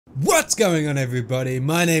What's going on, everybody?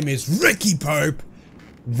 My name is Ricky Pope.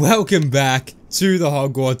 Welcome back to the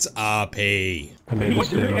Hogwarts RP.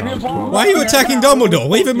 Why are you attacking Dumbledore?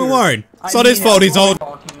 Leave him alone. It's not his fault he's old.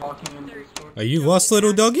 Are you lost,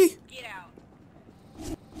 little doggy?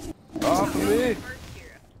 Off of me.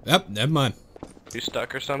 Yep, never mind. You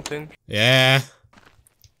stuck or something? Yeah.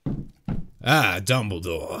 Ah,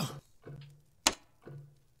 Dumbledore.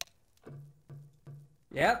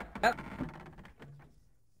 Yep.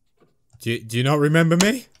 Do you not remember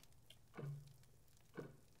me?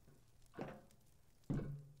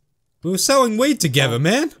 We were selling weed together,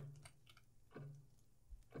 man.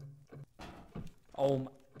 Oh.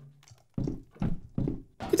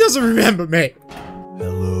 He doesn't remember me.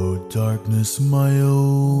 Hello, darkness, my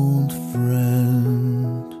old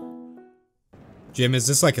friend. Jim, is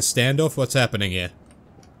this like a standoff? What's happening here?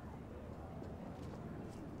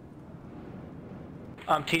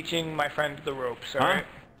 I'm teaching my friend the ropes, alright?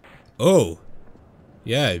 Oh.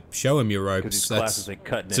 Yeah, show him your ropes.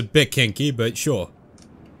 It's a bit kinky, but sure.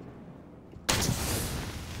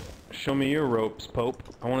 Show me your ropes, Pope.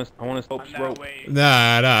 I want to Pope's rope.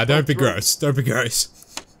 Nah, don't be gross. Don't be gross.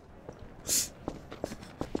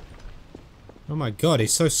 Oh my god,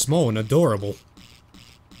 he's so small and adorable.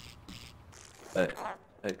 Hey,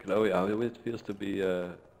 Chloe, how it feels to be,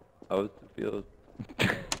 how it feels...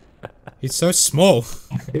 He's so small.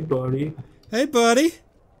 Hey, buddy. Hey, buddy.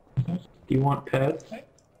 Do you want pets?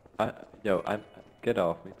 Get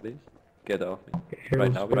off me, please. Get off me. Here,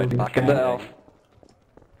 Right now, right now. Get that off.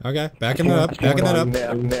 Okay, backing that up, backing that up.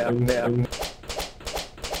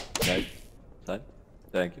 Nice. Son,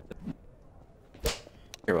 thank you.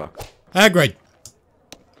 You're welcome. Hagrid.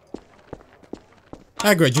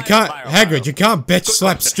 Hagrid, you can't bitch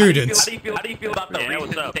slap students. How do you feel about the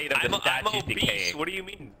recent state of the statue decaying? What do you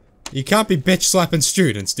mean? You can't be bitch slapping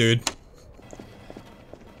students, dude.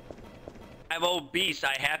 I'm obese.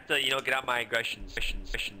 I have to, get out my aggressions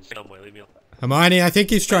somewhere. Leave me alone. Hermione, I think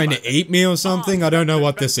he's trying to eat me or something. I don't know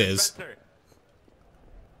what this is.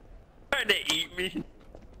 Trying to eat me?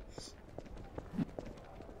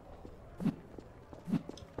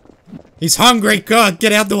 He's hungry. God,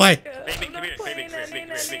 get out the way. Baby, come here. Baby, come here.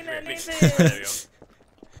 There we go.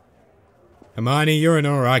 Hermione, you're an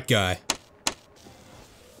alright guy.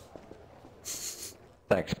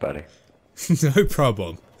 Thanks, buddy. No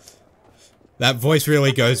problem. That voice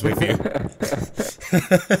really goes with you.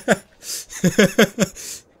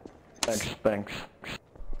 Thanks.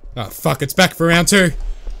 Oh fuck, it's back for round 2.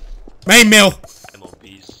 Main mill! I'm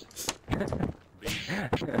obese.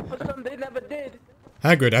 They never did.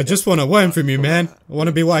 Hagrid, I just want to learn from you, man. I want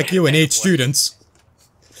to be like you and eat students.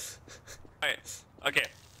 Alright. Okay.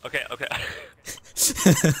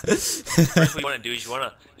 First what you want to do is you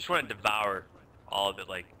want to devour all of it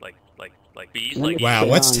like bees. Wow,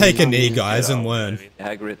 let's take a knee, guys, and learn.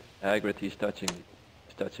 Hagrid, he's touching me.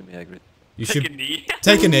 He's touching me, Hagrid. You should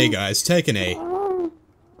take a knee, guys. Take a knee.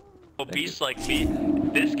 Obese like me,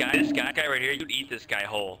 this guy right here, you'd eat this guy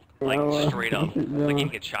whole, like straight up, like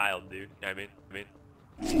eating a child, dude. I mean.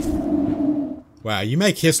 Wow, you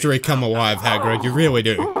make history come alive, Hagrid. You really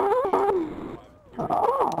do.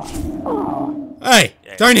 Hey,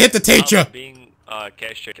 don't hit the teacher. Being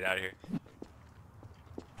castrated, get out of here.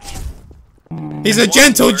 He's a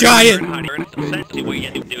gentle giant. Essentially, what you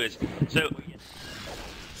have to do is, so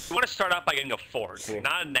you want to start off by getting a fork,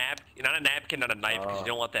 not a napkin, not a knife, because you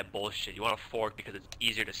don't want that bullshit. You want a fork because it's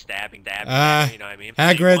easier to stab and dab. You know what I mean?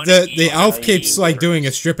 Hagrid, the elf keeps like doing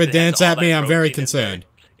a stripper dance at me. I'm very concerned.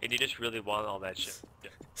 And you just really want all that shit.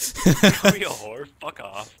 Are you a whore? Fuck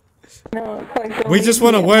off. We just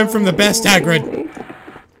want to learn from the best, Hagrid.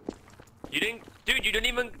 You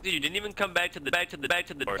didn't even come back to the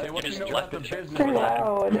door. You just left it. Too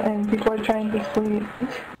loud, and people are trying to sleep.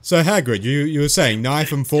 So Hagrid, you were saying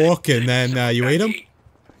knife and fork, and then you eat them?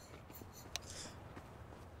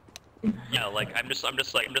 Yeah, like I'm just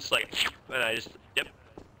like, and I just, yep,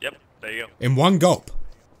 there you go. In one gulp.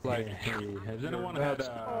 Like, hey, has anyone had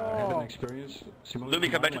an experience similar? Let me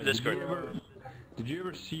come back to the Discord. Did you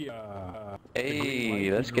ever see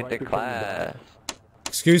Hey, let's get to class.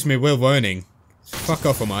 Excuse me, we're learning. Fuck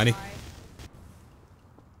off, Hermione.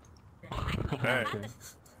 Alright.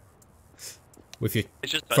 With your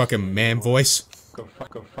fucking man voice. Go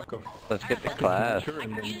fuck off. Let's get to class. I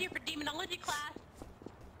could use you for demonology class.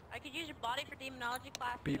 I could use your body for demonology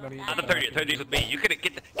class. Not the 30 with me. You could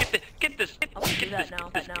get this. I'll do that now.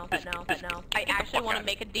 I actually want to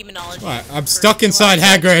make a demonology. Right, I'm stuck inside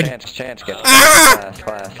Hagrid. Chance, get Ah!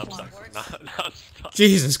 class. I'm stuck.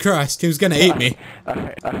 Jesus Christ, he was gonna eat me.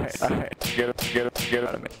 Alright. Get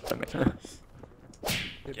out of me.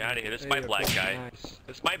 Get out of here. This is my black guy.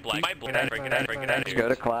 This is my black. Bring it out. Let's go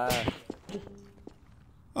to class.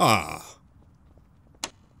 Ah.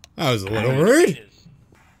 That was a little rude.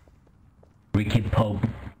 Ricky Pope.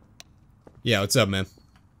 Yeah, what's up, man?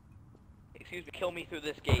 Excuse me, kill me through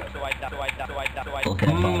this gate so I die. Look at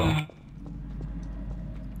that bottle.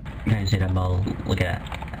 Can you see that bottle? Look at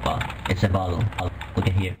that. Oh, it's a bottle. Oh, look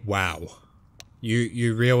at here. Wow.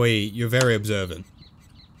 You're very observant.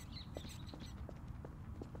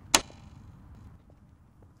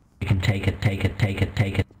 You can take it.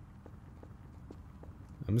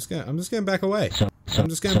 I'm just gonna back away. I'm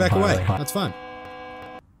just gonna so back away. away. That's fine.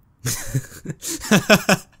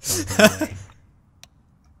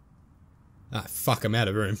 Ah, fuck, I'm out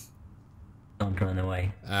of room. Don't run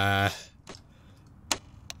away. I'm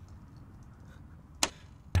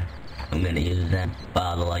gonna use that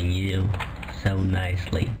bottle on you so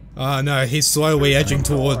nicely. Oh no, he's slowly edging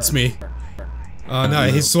towards me. Oh no,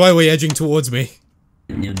 he's slowly edging towards me.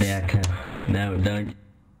 You're back. No, don't.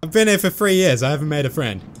 I've been here for 3 years, I haven't made a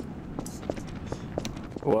friend.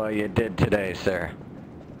 Well, you did today, sir.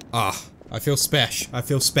 Ah, I feel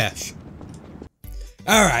spesh.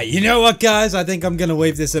 Alright, you know what guys, I think I'm gonna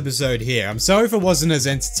leave this episode here. I'm sorry if it wasn't as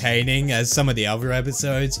entertaining as some of the other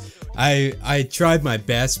episodes. I tried my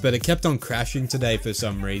best, but it kept on crashing today for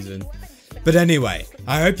some reason. But anyway,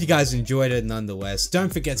 I hope you guys enjoyed it nonetheless.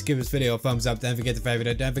 Don't forget to give this video a thumbs up, don't forget to favorite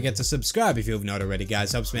it, don't forget to subscribe if you have not already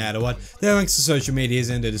guys, helps me out a lot. There are links to social medias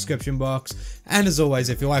in the description box. And as always,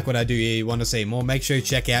 if you like what I do here, you want to see more, make sure you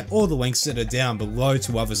check out all the links that are down below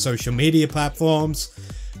to other social media platforms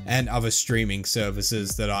and other streaming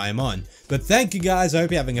services that I am on. But thank you guys, I hope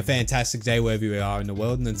you're having a fantastic day wherever you are in the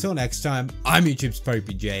world, and until next time, I'm YouTube's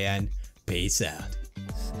popeyJN. Peace out.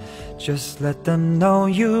 Just let them know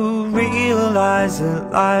you realize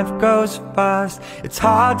that life goes fast. It's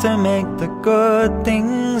hard to make the good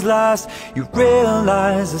things last. You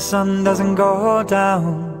realize the sun doesn't go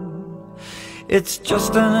down. It's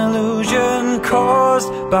just an illusion caused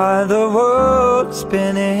by the world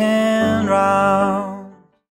spinning round.